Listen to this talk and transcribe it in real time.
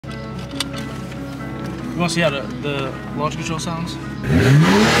want to see how the launch control sounds?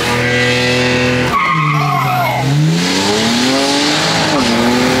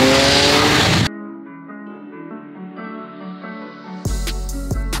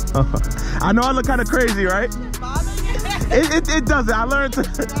 I know I look kind of crazy, right? It doesn't. I learned to,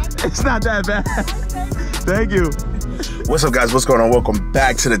 it's not that bad. Thank you. What's up, guys? What's going on? Welcome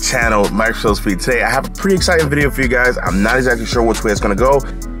back to the channel, Microsoft Speed. Today I have a pretty exciting video for you guys. I'm not exactly sure which way it's gonna go.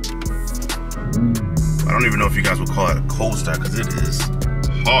 I don't even know if you guys would call it a cold start because it is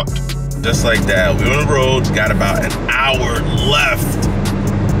hot. Just like that, we're on the road, got about an hour left.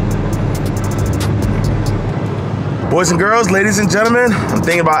 Boys and girls, ladies and gentlemen, I'm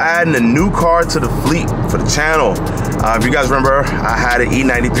thinking about adding a new car to the fleet for the channel. If you guys remember, I had an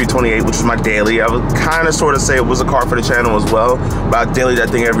E92 28, which is my daily. I would kind of sort of say it was a car for the channel as well, but I daily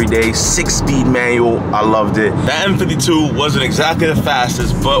that thing every day. 6-speed manual, I loved it. That M52 wasn't exactly the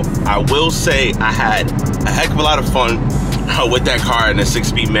fastest, but I will say I had a heck of a lot of fun with that car and the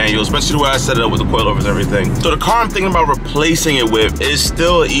 6-speed manual, especially the way I set it up with the coilovers and everything. So the car I'm thinking about replacing it with is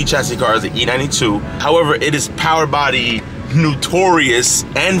still an E-chassis car, it's an E92. However, it is powered by the notorious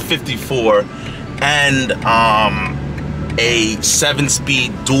N54 and a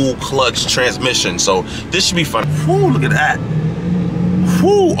 7-speed dual clutch transmission. So this should be fun. Whoo, look at that.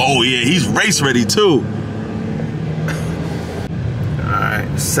 Whoo, oh yeah, he's race ready too. All right,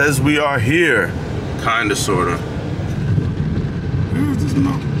 says we are here, kinda, sorta. Where's this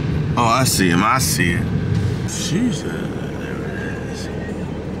mo? Oh, I see him, I see it. Jesus, there it is.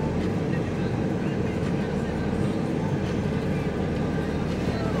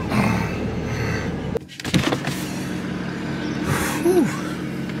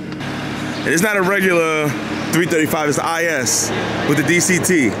 It's not a regular 335, it's the IS with the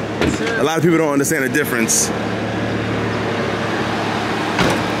DCT. A lot of people don't understand the difference.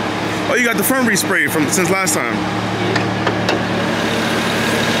 Oh, you got the front respray from since last time.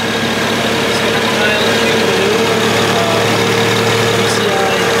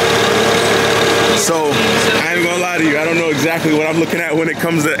 So, I ain't gonna lie to you, I don't know exactly what I'm looking at when it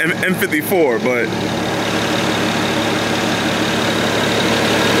comes to M54, but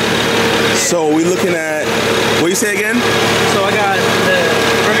so we looking at, what you say again? So I got the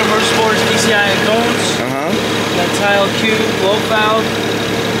Burger Motorsports DCI cones. Got tile Q, low valve.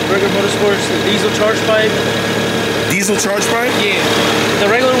 Burger Motorsports the diesel charge pipe. Diesel charge pipe? Yeah. The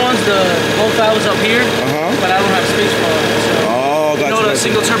regular ones, the low valve is up here, but I don't have space for it. So, gotcha. You know the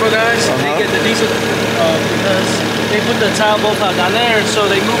single turbo guys? They get the diesel because they put the tile bolt out down there, so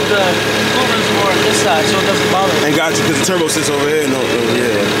they move the coolers more on this side, so it doesn't bother me. And got you, because the turbo sits over here. No,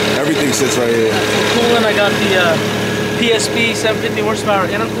 yeah, everything sits right here. For cooling, I got the PSP 750 horsepower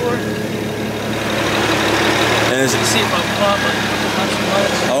intercooler. And you can see if I pop, but not too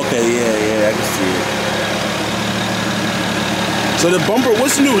much. Okay, yeah, I can see it. So the bumper,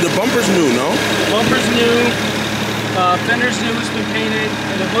 what's new? The bumper's new, no? Bumper's new. Fender's new, it's been painted,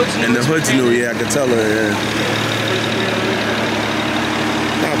 and the hood's new. And the hood's new, yeah, I can tell her, yeah.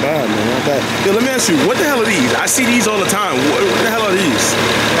 Not bad, man, not bad. Yo, let me ask you, what the hell are these? I see these all the time. What the hell are these?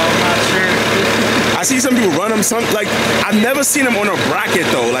 Well, I'm not sure. I see some people run them, like, I've never seen them on a bracket,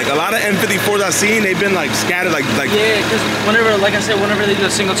 though. Like, a lot of M54s I've seen, they've been, like, scattered, like. Yeah, because whenever, like I said, whenever they do a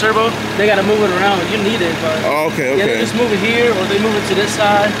single turbo, they got to move it around. You need it, but. Oh, okay. Yeah, they just move it here, or they move it to this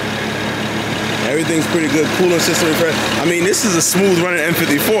side. Everything's pretty good, cooling system. I mean, this is a smooth running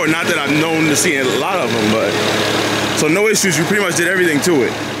M54. Not that I've known to see a lot of them, but so no issues. You pretty much did everything to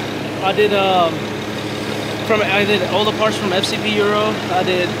it. I did I did all the parts from FCP Euro. I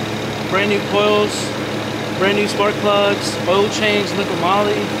did brand new coils, brand new spark plugs, oil change, liquid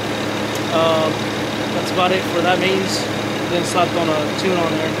moly. That's about it for that means. Then slapped on a tune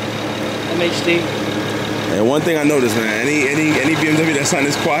on there, MHD. And one thing I noticed, man, any BMW that's not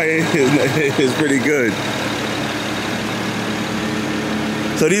as quiet is pretty good.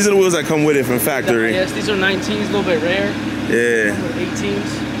 So these are the wheels that come with it from factory. Yes, these are 19s, a little bit rare. Yeah.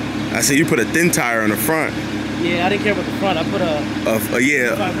 18s. I see you put a thin tire on the front. Yeah, I didn't care about the front. I put a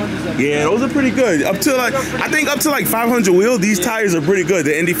yeah. 500s. Yeah, those are pretty good. Up to like, I think up to like 500 wheel, these tires are pretty good.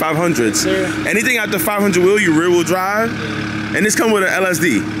 The Indy 500s. Anything after 500 wheel, you rear wheel drive, and this come with an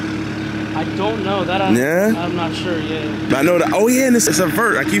LSD. I don't know that. I'm not sure. Yeah. But I know that. Oh yeah, and it's a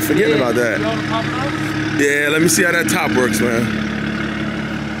vert. I keep forgetting about that. You want to pop it up? Yeah, let me see how that top works, man.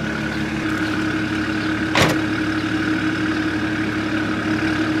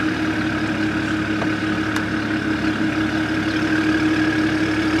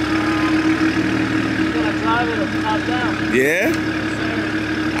 You gotta drive it or top down. Yeah.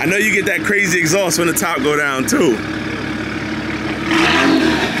 I know you get that crazy exhaust when the top go down too.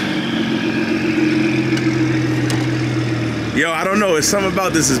 Yo, I don't know. It's something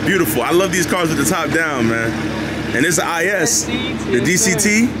about this is beautiful. I love these cars with the top down, man. And it's an IS. The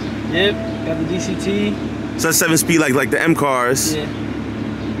DCT? Yep, got the DCT. So that's 7-speed like the M cars. Yeah.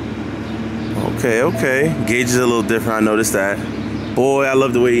 Okay. Gauge is a little different. I noticed that. Boy, I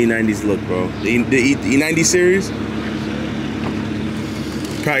love the way E90s look, bro. The E90 series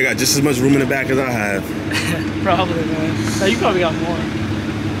probably got just as much room in the back as I have. Probably, man. No, you probably got more.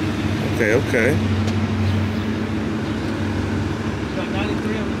 Okay. Got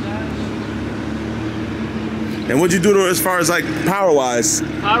 93 on the dash. And what'd you do to it as far as like power-wise?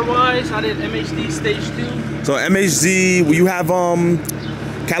 Power-wise, I did MHD stage 2. So MHD, will you have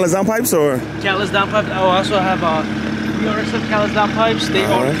catalyst downpipes or? Catalyst downpipe. I also have some catalyst downpipes. They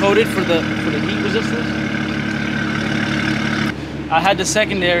are coated for the heat resistance. I had the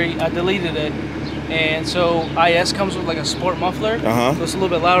secondary. I deleted it, and so IS comes with like a sport muffler. So it's a little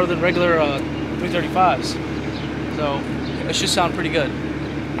bit louder than regular 335s. So it should sound pretty good.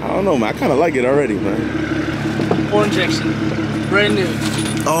 I don't know, man. I kind of like it already, man. 4 injection, brand new.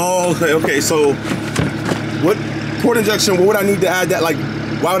 Oh, okay. So what port injection? What would I need to add that? Like,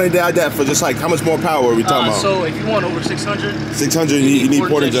 why would I need to add that for? Just like how much more power are we talking about? So if you want over 600, you need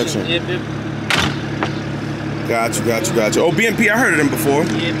port injection. Yep. Got you. Oh, BMP, I heard of them before.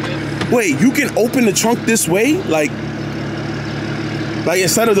 Yep. Wait, you can open the trunk this way? Like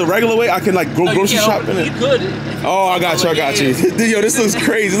instead of the regular way, I can like go grocery shopping? You could. Oh, I got you. Yo, this looks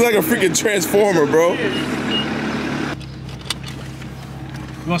crazy. It's like a freaking transformer, bro.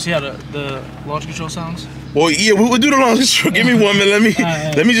 You want to see how the launch control sounds? Well, yeah, we'll do the launch control. Give me 1 minute.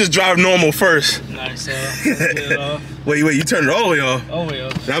 Let me just drive normal first. Nice. Get it off. Wait, you turned it all the way off. All the way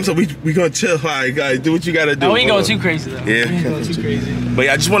off. I'm so we gonna chill. All right, guys, do what you gotta do. No, we ain't going too crazy though. Yeah. We ain't going too crazy. But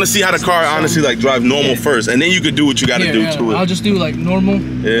yeah, I just want to see how the car honestly like drive normal first, and then you could do what you gotta do to it. I'll just do like normal.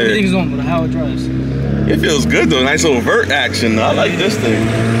 Yeah. Everything's normal, how it drives. It feels good though. Nice little vert action. I like this thing.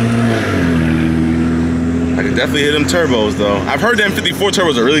 I could definitely hit them turbos though. I've heard the M54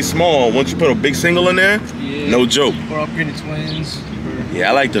 turbos are really small. Once you put a big single in there, no joke. Or upgraded twins. Yeah,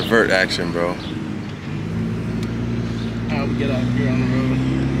 I like the vert action, bro. Alright, we get out here on the road.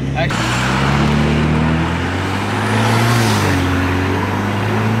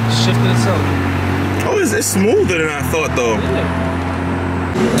 Shifted itself. Oh, it's smoother than I thought though.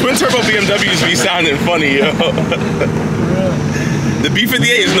 Yeah. Twin turbo BMWs be sounding funny, yo. The B58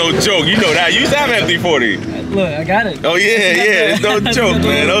 is no joke. You know that. You used to have an M340. Look, I got it. Oh yeah. It's no joke,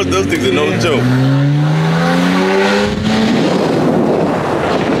 man. Those things are no joke.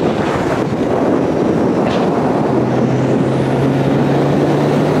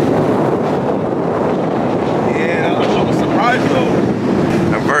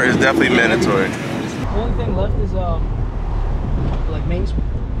 Definitely mandatory. The only thing left is like main.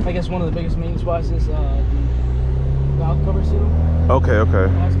 I guess one of the biggest main spots is the valve cover seal. Okay.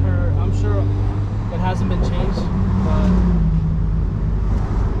 As per, I'm sure it hasn't been changed, but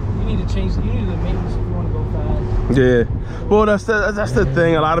you need to change. You need the maintenance if you want to go fast. Yeah. Well, that's the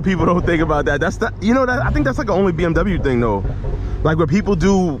thing. A lot of people don't think about that. That's the I think that's like the only BMW thing though. Like where people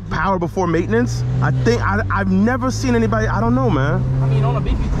do power before maintenance. I think I've never seen anybody. I don't know, man. I mean, on a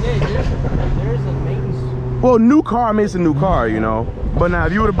BPTA, there's a maintenance. Well, new car. I mean, it's a new car, you know. But now,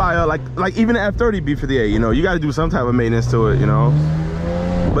 if you were to buy like even an F30 B58, you know, you got to do some type of maintenance to it, you know.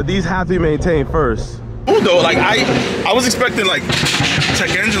 But these have to be maintained first. Oh, though, like I was expecting like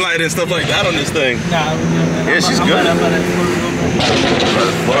check engine light and stuff like that on this thing. Nah, yeah, she's good.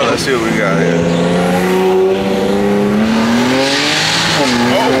 Let's see what we got here.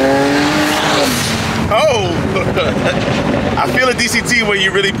 Oh! I feel a DCT when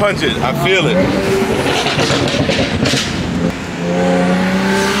you really punch it. I feel it.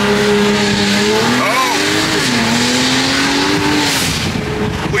 Oh!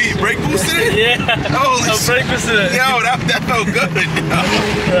 Wait, you brake boosted it? Yeah. Holy shit. Brake boosted it. Yo, that felt good. Yo.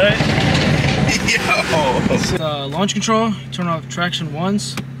 Right? Yo. Launch control. Turn off traction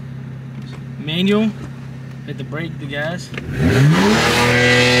once. Manual. Hit the brake, the gas.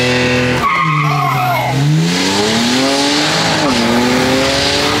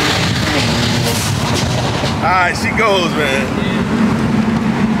 Alright, she goes, man.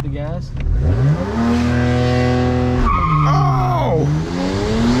 The gas. Oh!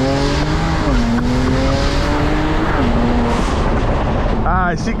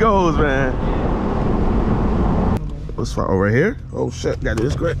 Alright, she goes, man. What's far over here? Oh shit, gotta do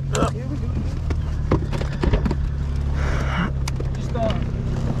this quick.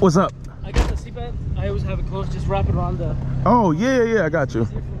 What's up? I got the seatbelt. I always have it closed. Just wrap it around the. Oh yeah, I got you.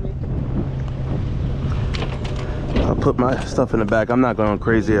 I'll put my stuff in the back. I'm not going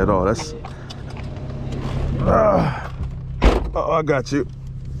crazy at all. That's. Oh, I got you.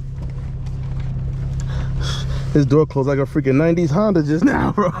 His door closed like a freaking 90s Honda just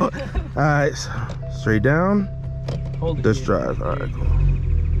now, bro. All right, straight down. Hold This drive. All right, cool.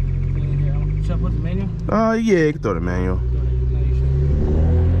 Should I put the manual? Yeah, you can throw the manual. No, you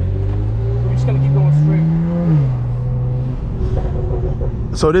shouldn't. We're just gonna keep going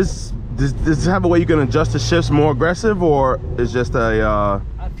straight. So does this have a way you can adjust the shifts more aggressive, or is just a?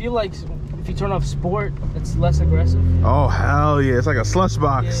 I feel like if you turn off sport, it's less aggressive. Oh hell yeah! It's like a slush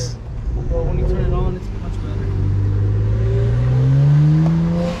box. Yeah. Well, when you turn it on, it's much better.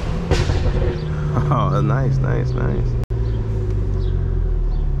 Oh, nice. Your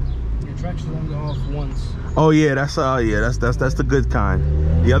traction's only off once. Oh yeah, that's the good kind.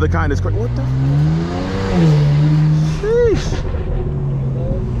 The other kind is what the? Sheesh.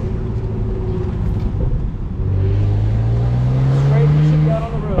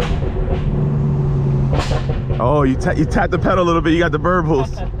 Oh, you tap the pedal a little bit, you got the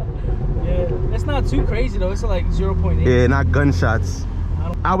burbles. Yeah, it's not too crazy though. It's like 0.8. Yeah, not gunshots.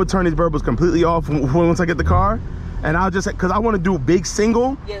 I would turn these burbles completely off once I get the car, and I'll just, cause I want to do big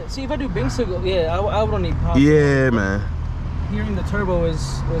single. Yeah, see if I do big single, yeah, I wouldn't need pop. Yeah, man. Hearing the turbo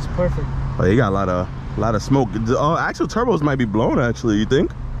is perfect. Oh, you got a lot of smoke. Actual turbos might be blown. Actually, you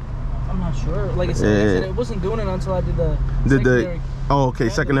think? I'm not sure. Like I said, it wasn't doing it until I did the secondary. Oh, okay,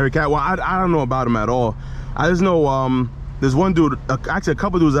 secondary cat. Well, I don't know about them at all. I just know there's one dude, actually a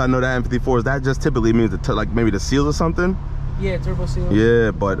couple dudes I know that M54s. That just typically means like maybe the seals or something. Yeah, turbo seals.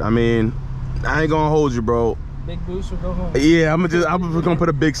 Yeah, but I mean, I ain't gonna hold you, bro. Big boost or go home. Yeah, I'm just gonna put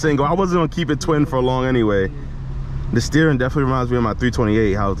a big single. I wasn't gonna keep it twin for long anyway. Yeah. The steering definitely reminds me of my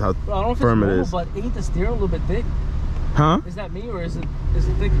 328. How I don't know if firm it's normal, it is. But ain't the steering a little bit thick? Huh? Is that me or is it thicker? Or is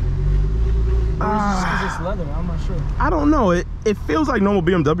it just because it's leather? I'm not sure. I don't know. It feels like normal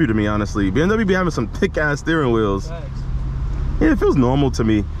BMW to me, honestly. BMW be having some thick ass steering wheels. Thanks. Yeah, it feels normal to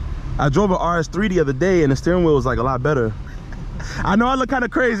me. I drove an RS3 the other day and the steering wheel was like a lot better. I know I look kind of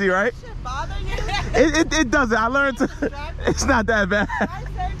crazy, right? Does it bother you? It doesn't. I learned to. It's not that bad.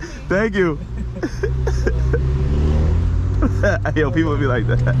 Thank you. Yo, people be like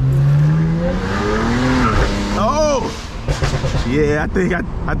that. Oh, yeah.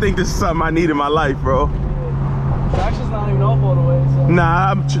 I think this is something I need in my life, bro. Traction's not even off all the way. So.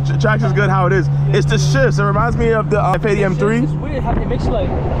 Nah, traction's good how it is. It's the shifts. It reminds me of the F80 M3. It's weird how it makes you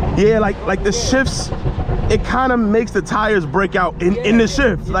like. Yeah, like the shifts. It kind of makes the tires break out in the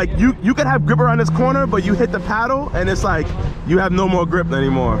shift. Like you could have grip around this corner, but you hit the paddle and it's like you have no more grip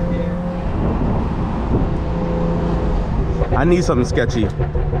anymore. I need something sketchy.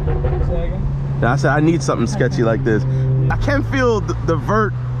 I said I need something sketchy like this. I can feel the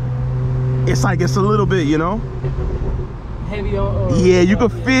vert. It's like it's a little bit, you know. Heavy or yeah, you can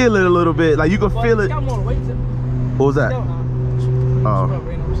feel it a little bit. Like you can feel it. Got more weight to, what was that? Oh.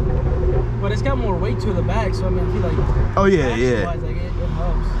 But it's got more weight to the back, so I mean, I feel like. Oh yeah, yeah. Like it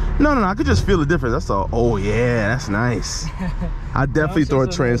helps. No, I could just feel the difference. That's all. Oh yeah, that's nice. I definitely throw a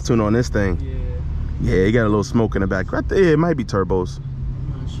trans tune on this thing. Yeah, you got a little smoke in the back. Right there, yeah, it might be turbos. I'm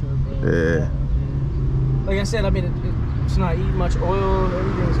not sure, bro. Yeah. Like I said, I mean, it's not eating much oil.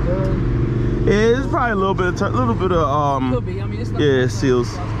 Everything's good. Yeah, it's probably a little bit of Could be. I mean, it's not. Yeah,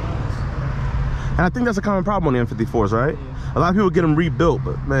 seals. And I think that's a common problem on the M54s, right? Yeah. A lot of people get them rebuilt,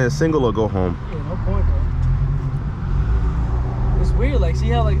 but man, single or go home. Yeah, no point though. It's weird. Like, see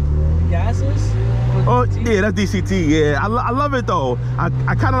how like the gas is? Oh yeah, that's DCT. Yeah, I love it though. I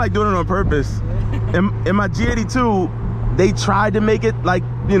kind of like doing it on purpose. In my G82, they tried to make it like,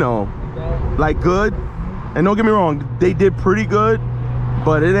 you know, like good. And don't get me wrong, they did pretty good,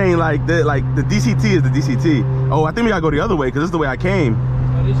 but it ain't like that. Like the DCT is the DCT. Oh, I think we gotta go the other way because this is the way I came.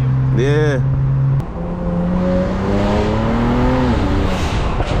 Oh, did you? Yeah.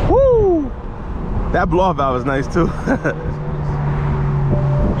 Woo! That blow valve is nice too.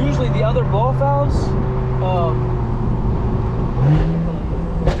 Usually the other blow valves,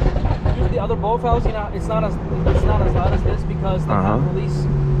 you know, it's not as loud as this because they have release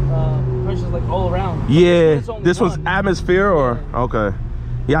pressures like all around. Yeah, this was atmosphere or okay.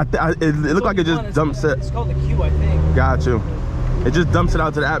 Yeah, it looked like it just dumps it. It's called the Q, I think. Got you. It just dumps it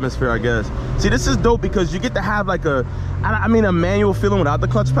out to the atmosphere, I guess. See, this is dope because you get to have like a manual feeling without the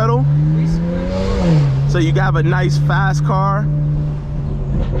clutch pedal. So you can have a nice fast car,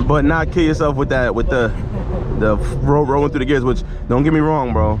 but not kill yourself with that, with the rolling through the gears. Which, don't get me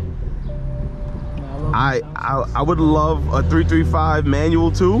wrong, bro. I would love a 335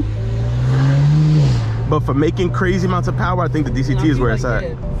 manual too, but for making crazy amounts of power, I think the DCT is where it's at.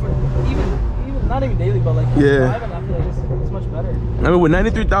 Yeah, even not even daily, but like driving, I feel like it's much much better. I mean, with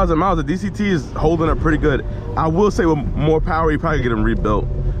 93,000 miles, the DCT is holding up pretty good. I will say with more power, you probably get them rebuilt.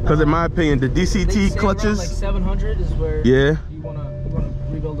 Because in my opinion, the DCT clutches, like 700 is where you wanna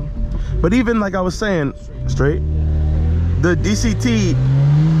rebuild them. But even like I was saying, straight, the DCT,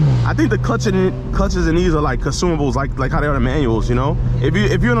 I think the clutches in these are like consumables, like how they are in the manuals. You know, if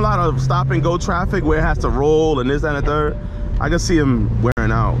you're in a lot of stop and go traffic where it has to roll and this, that, and the third, I can see them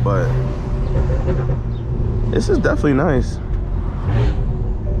wearing out. But this is definitely nice.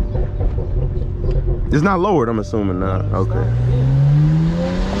 It's not lowered, I'm assuming now. Okay.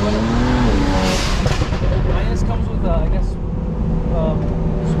 IS comes with, I guess,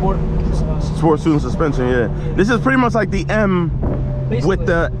 sport student suspension. Yeah. This is pretty much like the M. Basically, with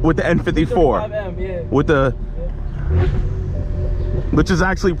the N54, with the which is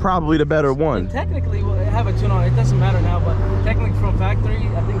actually probably the better one. And technically, well, I have a tune on it. It doesn't matter now, but technically from factory,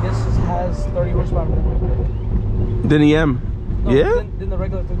 I think this has 30 horsepower more. Than the M. No, yeah. Than the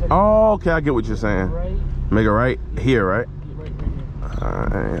regular 335. Oh, okay. I get what you're saying. Right. Make it right here, right? Right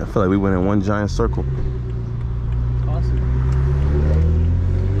here. I feel like we went in one giant circle. Awesome.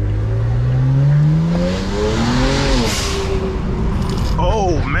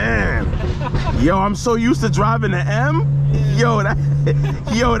 Oh man, yo, I'm so used to driving the M. Yo,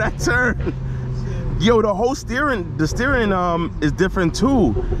 that turn. Yo, the whole steering, the steering is different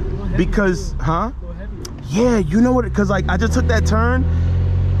too, because yeah, you know what? Because like I just took that turn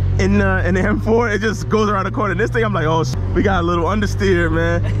in the M4, it just goes around the corner. This thing, I'm like, oh, we got a little understeer,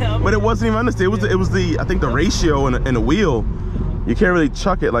 man. But it wasn't even understeer. It was the I think the ratio in the wheel. You can't really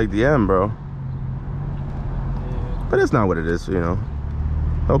chuck it like the M, bro. But it's not what it is, you know.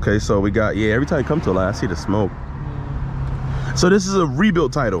 Okay, so we got, yeah, every time you come to a light, I see the smoke. So this is a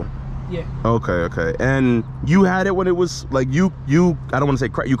rebuilt title. Yeah. Okay. And you had it when it was like you I don't want to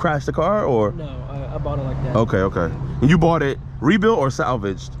say you crashed the car, or? No, I bought it like that. Okay. And you bought it rebuilt or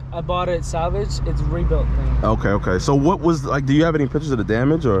salvaged? I bought it salvaged. It's rebuilt thing. Okay. So what was, like, do you have any pictures of the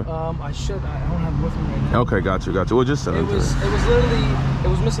damage, or? I should. I don't have it with me right now. Okay, got you. Well, just send it was literally, it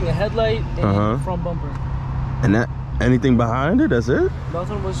was missing a headlight and front bumper. And that, anything behind it? That's it?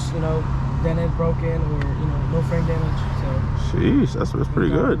 Nothing was, you know, dented, broken, or, you know, no frame damage. So. Jeez, that's pretty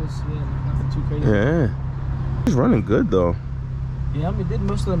good. Nothing too crazy. Yeah. She's running good though. Yeah, I mean, did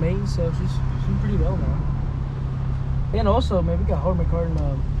most of the mains, so she's doing pretty well now. And also, man, we got Hardman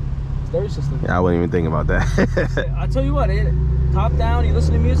Cardin stereo system. Yeah, I wasn't even thinking about that. I tell you what, top down, you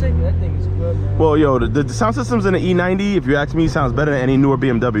listen to music, that thing is good, man. Well, yo, the sound systems in the E90, if you ask me, sounds better than any newer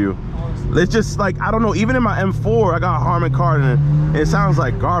BMW. Honestly. It's just like, I don't know, even in my M4, I got Hardman Cardin, and it sounds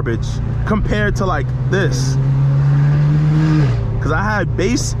like garbage compared to like this. Because I had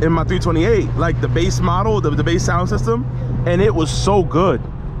bass in my 328, like the bass model, the bass sound system, and it was so good.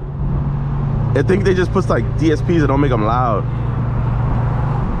 I think they just put like DSPs that don't make them loud.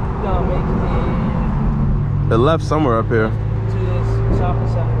 It left somewhere up here. To this soft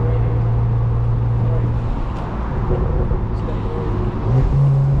side right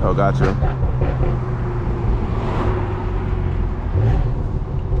here. Oh, gotcha.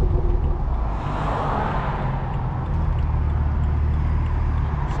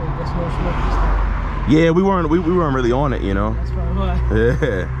 Yeah, we weren't really on it, you know. That's probably why.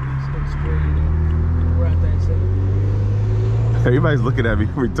 Yeah. We're at that second. Everybody's looking at me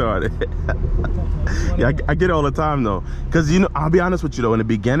retarded. Yeah, I get it all the time though, because you know, I'll be honest with you though, in the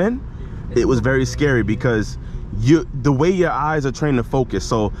beginning, it was very scary because the way your eyes are trained to focus.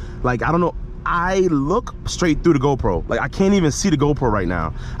 So like, I don't know, I look straight through the GoPro. Like I can't even see the GoPro right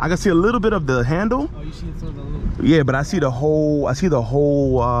now. I can see a little bit of the handle. Oh, you see it through the loop. Yeah, but I see the whole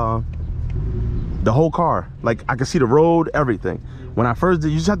car. Like I can see the road, everything. When I first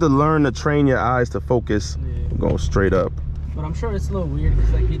did, you just have to learn to train your eyes to focus, go straight up. But I'm sure it's a little weird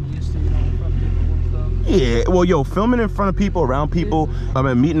because like getting used to, you know, in front of people and stuff. Yeah, well, yo, filming in front of people, around people, I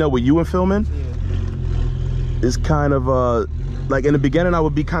mean, meeting up with you and filming is kind of like in the beginning I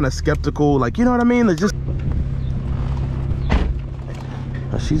would be kind of skeptical, like, you know what I mean? Like, just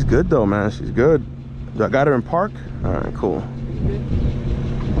she's good though, man. She's good. I got her in park. All right, cool.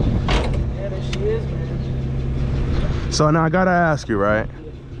 Yeah, there she is, man. So now I gotta ask you, right?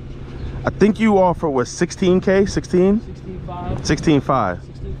 I think you offer what, 16K, 16? 16.5. 16.5.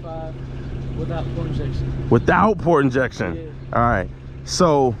 16.5 without port injection. Without port injection. Yeah. All right.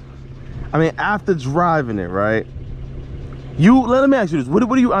 So, I mean, after driving it, right? Let me ask you this. What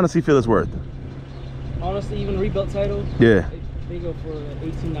do you honestly feel it's worth? Honestly, even rebuilt title. Yeah. They go for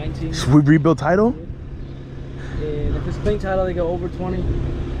 18, 19. We rebuilt title? Yeah. And if it's clean title, they go over 20.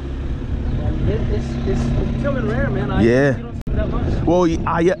 It's becoming rare, man. You don't see that much. Well,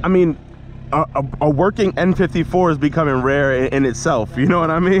 I mean, a working N54 is becoming rare in itself. You know what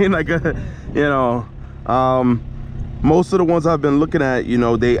I mean? Like, you know, most of the ones I've been looking at, you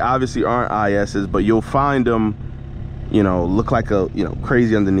know, they obviously aren't ISs, but you'll find them, you know, look like a, you know,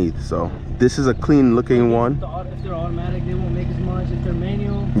 crazy underneath. So this is a clean looking one. If they're automatic, they won't make as much. If they're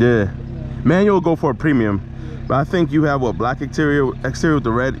manual, yeah, manual will go for a premium. But I think you have what, black exterior with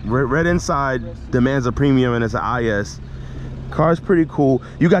the red inside demands a premium, and it's an IS. Car's pretty cool.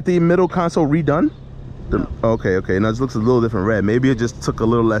 You got the middle console redone? No. Okay, now this looks a little different red. Maybe it just took a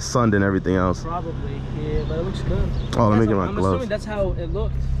little less sun than everything else. Probably, yeah, but it looks good. Oh, let me get my I'm gloves. assuming that's how it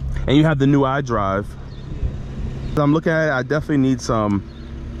looked. And you have the new iDrive. So I'm looking at it, I definitely need some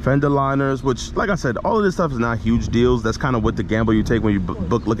fender liners, which, like I said, all of this stuff is not huge deals. That's kind of what the gamble you take when you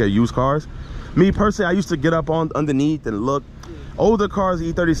look at used cars. Me personally, I used to get up on underneath and look. Older cars,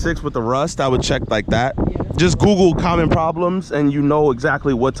 E36 with the rust, I would check like that. Just Google common problems and you know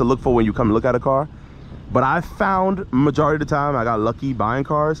exactly what to look for when you come look at a car. But I found majority of the time, I got lucky buying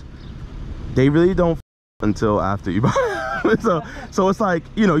cars, they really don't until after you buy. so it's like,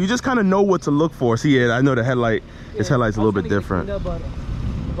 you know, you just kind of know what to look for. See, I know the headlight, this headlight's a little bit different.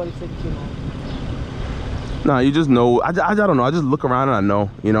 Nah, you just know. I don't know. I just look around and I know,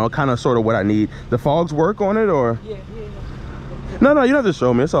 you know, kind of sort of what I need. The fogs work on it, or? Yeah. No, you don't have to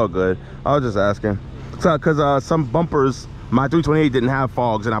show me. It's all good. I was just asking. So, because some bumpers, my 328 didn't have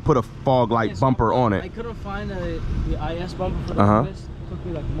fogs, and I put a fog light bumper on it. I couldn't find the IS bumper for the longest. It took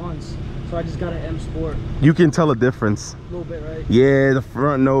me like months. So I just got an M Sport. You can tell a difference. A little bit, right? Yeah, the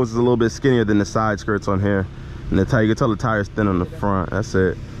front nose is a little bit skinnier than the side skirts on here. And the tire, you can tell the tire's thin on the front. That's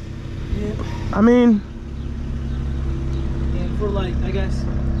it. Yeah. I mean, for like, I guess,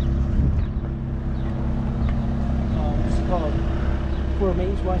 what's it called? For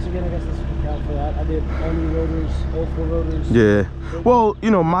maintenance wise, again, I guess this would count for that. I did only rotors, all 4 rotors. Yeah. Well, you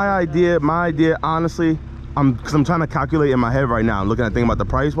know, my idea, honestly, because I'm trying to calculate in my head right now. I'm looking at thinking about the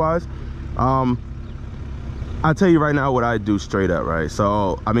price wise. I'll tell you right now what I do straight up, right?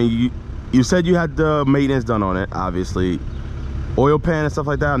 So, I mean, you said you had the maintenance done on it, obviously. Oil pan and stuff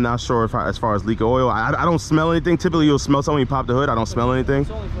like that, I'm not sure if as far as leak of oil. I don't smell anything. Typically you'll smell something when you pop the hood. I don't smell anything. It's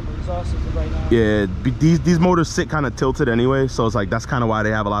only from the exhaust system right now. Yeah, these motors sit kind of tilted anyway, so it's like that's kind of why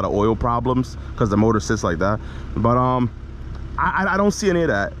they have a lot of oil problems, because the motor sits like that. But I don't see any of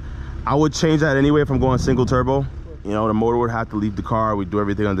that. I would change that anyway if I'm going single turbo. You know, the motor would have to leave the car. We do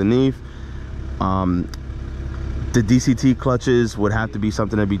everything underneath. The DCT clutches would have to be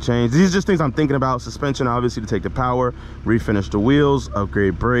something to be changed. These are just things I'm thinking about. Suspension, obviously, to take the power, refinish the wheels,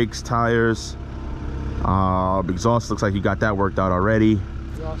 upgrade brakes, tires. Exhaust looks like you got that worked out already.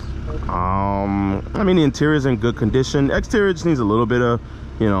 I mean, the interior's in good condition. Exterior just needs a little bit of,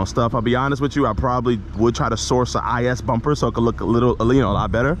 you know, stuff. I'll be honest with you, I probably would try to source an IS bumper so it could look a little, you know, a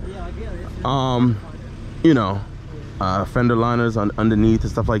lot better. Yeah, I get it. You know, fender liners underneath and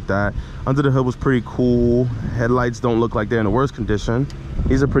stuff like that. Under the hood was pretty cool. Headlights don't look like they're in the worst condition.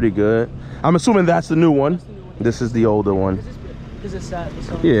 These are pretty good. I'm assuming that's the new one. This is the older one.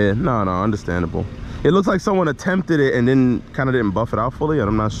 Yeah, no, understandable. It looks like someone attempted it and then kind of didn't buff it out fully, and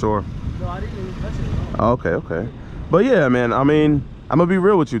I'm not sure. No, I didn't even touch it at all. Okay. But yeah, man, I mean, I'm gonna be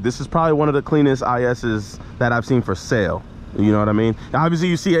real with you. This is probably one of the cleanest ISs that I've seen for sale. You know what I mean? Obviously,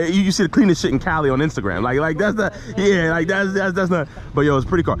 you see the cleanest shit in Cali on Instagram. Like that's not, yeah, like that's not. But yo, it's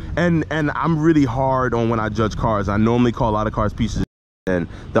pretty car. And I'm really hard on when I judge cars. I normally call a lot of cars pieces of shit, and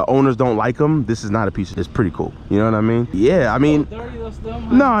the owners don't like them. This is not a piece of shit. It's pretty cool. You know what I mean? Yeah, I mean,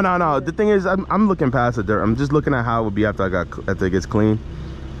 no. The thing is, I'm looking past the dirt. I'm just looking at how it would be after it gets clean.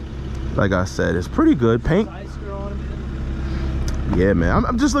 Like I said, it's pretty good. Paint. Yeah, man.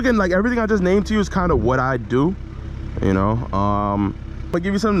 I'm just looking, like, everything I just named to you is kind of what I do. You know, I'll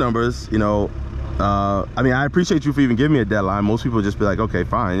give you some numbers. You know, I mean, I appreciate you for even giving me a deadline. Most people just be like, okay,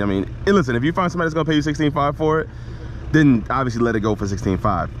 fine. I mean, hey, listen, if you find somebody that's gonna pay you $16,500 for it, then obviously let it go for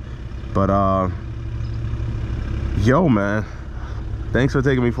 $16,500. But yo, man, thanks for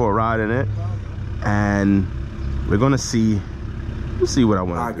taking me for a ride in it, and we're gonna see. We'll see what I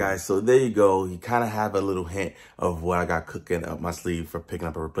want. All right, guys, so there you go. You kind of have a little hint of what I got cooking up my sleeve for picking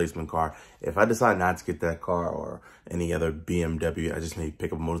up a replacement car. If I decide not to get that car or any other BMW, I just may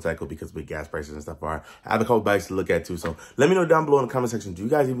pick up a motorcycle because with gas prices and stuff are. I have a couple bikes to look at too. So let me know down below in the comment section. Do you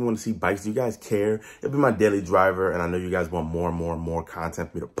guys even want to see bikes? Do you guys care? It'll be my daily driver, and I know you guys want more and more content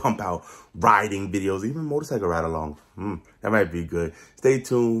for me to pump out riding videos, even motorcycle ride along. That might be good. Stay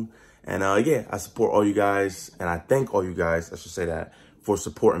tuned. And yeah, I support all you guys, and I thank all you guys, I should say that, for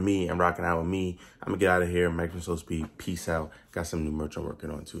supporting me and rocking out with me. I'm gonna get out of here. Microsoft Speed, peace out. Got some new merch I'm working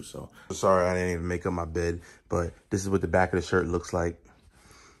on too. So sorry I didn't even make up my bed, but this is what the back of the shirt looks like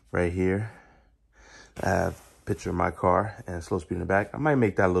right here. I have a picture of my car and slow speed in the back. I might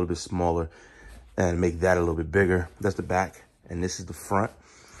make that a little bit smaller and make that a little bit bigger. That's the back, and this is the front.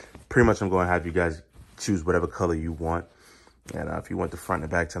 Pretty much I'm going to have you guys choose whatever color you want. And if you want the front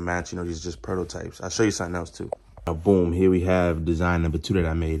and the back to match, you know, these are just prototypes. I'll show you something else too. Now, boom, here we have design number 2 that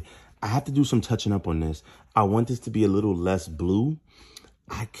I made. I have to do some touching up on this. I want this to be a little less blue.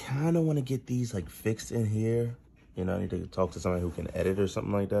 I kind of want to get these like fixed in here. You know, I need to talk to somebody who can edit or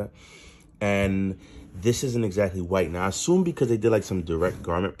something like that. And this isn't exactly white. Now, I assume because they did like some direct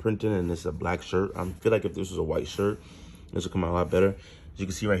garment printing and this is a black shirt, I feel like if this was a white shirt, this would come out a lot better. As you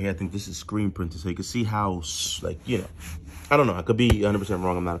can see right here, I think this is screen printed. So you can see how, like, you know, I don't know. I could be 100%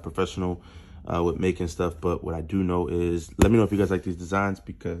 wrong. I'm not a professional with making stuff. But what I do know is, let me know if you guys like these designs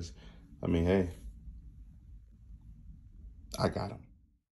because, I mean, hey, I got them.